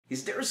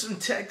is there some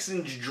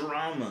Texans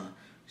drama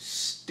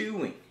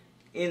stewing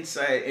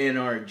inside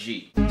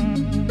NRG.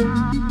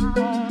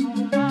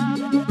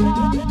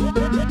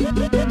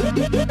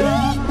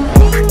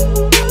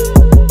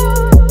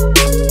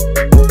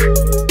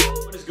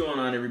 What is going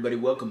on, everybody?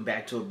 Welcome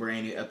back to a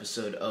brand new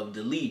episode of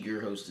The Lead.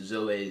 Your host is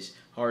always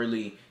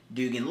Harley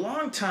Dugan.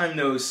 Long time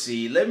no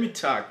see. Let me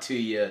talk to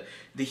you.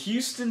 The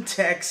Houston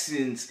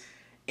Texans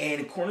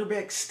and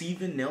cornerback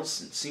Steven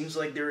Nelson. Seems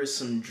like there is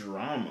some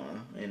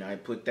drama, and I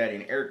put that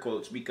in air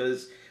quotes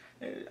because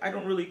I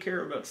don't really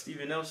care about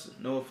Steven Nelson.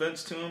 No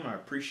offense to him. I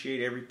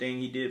appreciate everything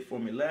he did for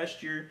me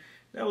last year.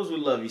 That was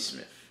with Lovie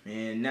Smith.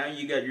 And now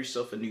you got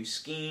yourself a new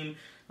scheme.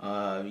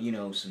 Some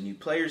new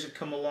players have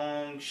come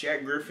along.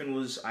 Shaq Griffin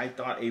was, I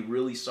thought, a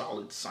really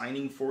solid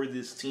signing for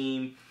this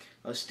team.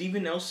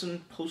 Steven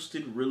Nelson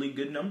posted really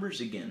good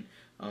numbers again.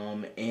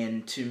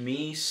 And to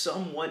me,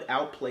 somewhat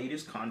outplayed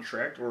his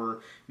contract,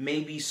 or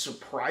maybe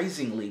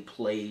surprisingly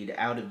played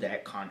out of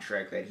that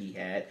contract that he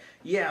had.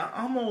 Yeah,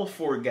 I'm all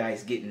for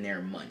guys getting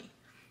their money.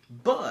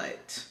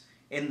 But,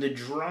 and the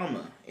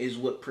drama is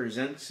what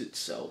presents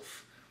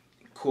itself,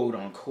 quote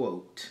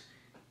unquote.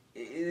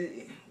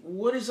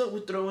 What is up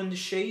with throwing the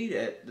shade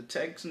at the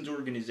Texans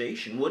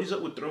organization? What is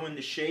up with throwing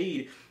the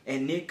shade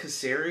at Nick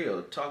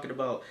Caserio, talking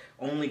about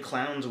only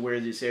clowns wear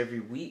this every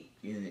week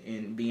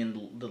and being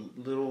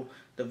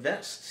the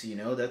vests,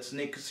 that's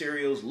Nick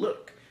Caserio's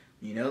look.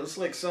 It's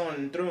like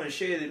someone throwing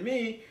shade at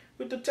me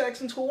with the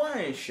Texans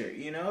Hawaiian shirt,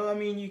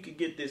 you could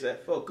get this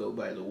at Foco,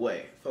 by the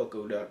way,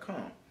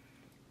 Foco.com.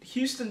 The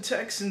Houston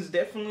Texans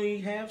definitely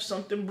have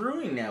something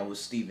brewing now with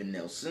Steven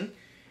Nelson,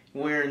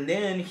 where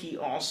then he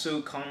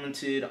also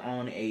commented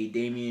on a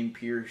Dameon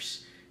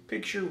Pierce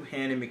picture with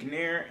Hannah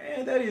McNair,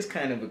 and that is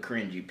kind of a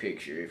cringy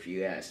picture if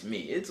you ask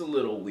me. It's a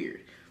little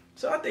weird.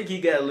 So I think he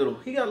got a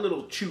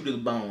little chew to the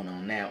bone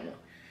on that one.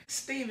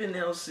 Steven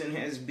Nelson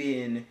has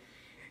been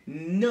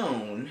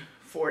known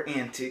for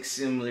antics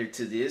similar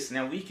to this.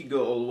 Now we could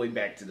go all the way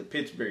back to the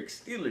Pittsburgh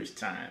Steelers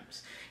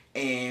times,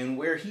 and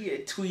where he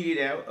had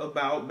tweeted out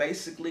about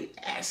basically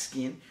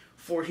asking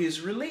for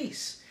his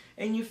release.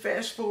 And you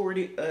fast forward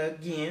it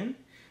again,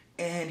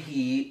 and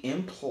he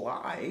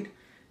implied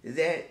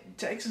that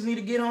Texans need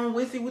to get on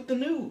with it with the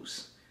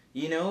news.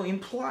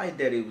 Implied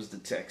that it was the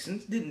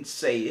Texans. Didn't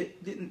say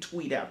it. Didn't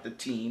tweet out the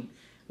team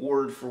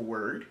word for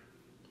word.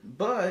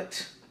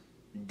 But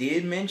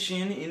did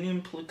mention in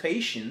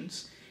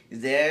implications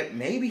that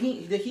maybe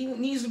he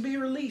needs to be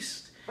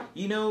released.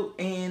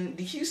 And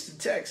the Houston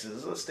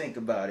Texans, let's think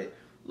about it.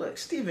 Look,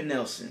 Steven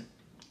Nelson,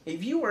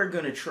 if you are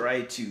going to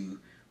try to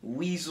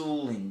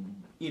weasel and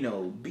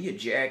be a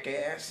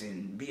jackass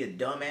and be a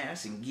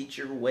dumbass and get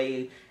your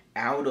way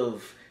out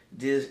of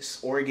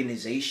this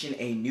organization,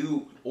 a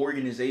new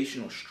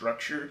organizational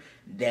structure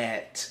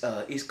that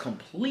is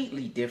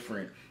completely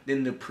different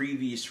than the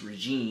previous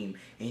regime,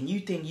 and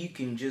you think you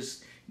can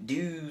just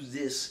do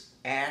this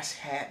ass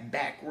hat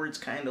backwards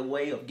kind of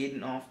way of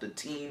getting off the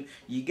team,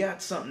 you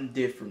got something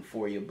different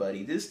for you,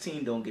 buddy. This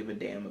team don't give a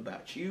damn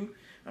about you,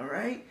 all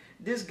right?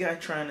 This guy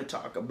trying to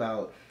talk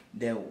about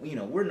that,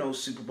 we're no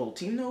Super Bowl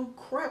team. No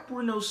crap,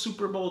 we're no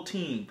Super Bowl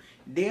team.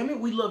 Damn it,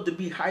 we love to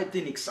be hyped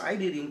and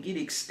excited and get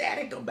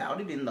ecstatic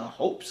about it in the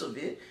hopes of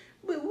it.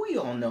 But we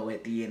all know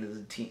at the end of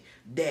the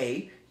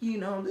day,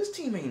 this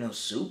team ain't no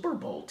Super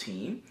Bowl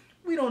team.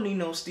 We don't need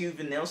no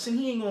Steven Nelson.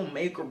 He ain't gonna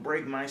make or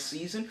break my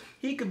season.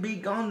 He could be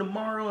gone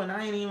tomorrow and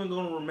I ain't even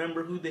gonna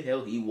remember who the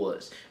hell he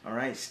was.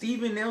 Alright,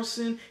 Steven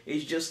Nelson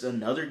is just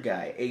another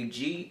guy. I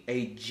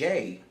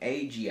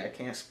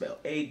can't spell.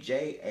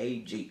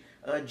 A-J-A-G.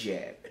 A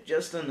jab.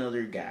 Just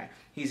another guy.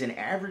 He's an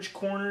average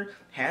corner,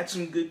 had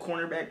some good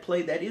cornerback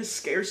play. That is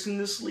scarce in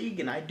this league,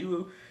 and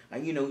you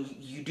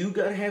do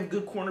gotta have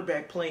good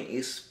cornerback play,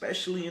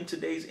 especially in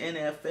today's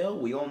NFL.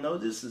 We all know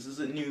this. This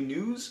isn't new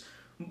news.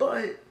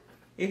 But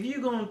if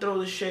you're gonna throw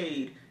the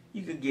shade,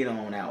 you could get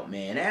on out,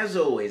 man. As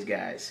always,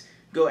 guys,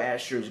 go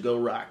Astros, go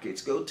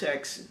Rockets, go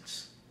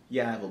Texans.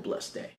 Y'all have a blessed day.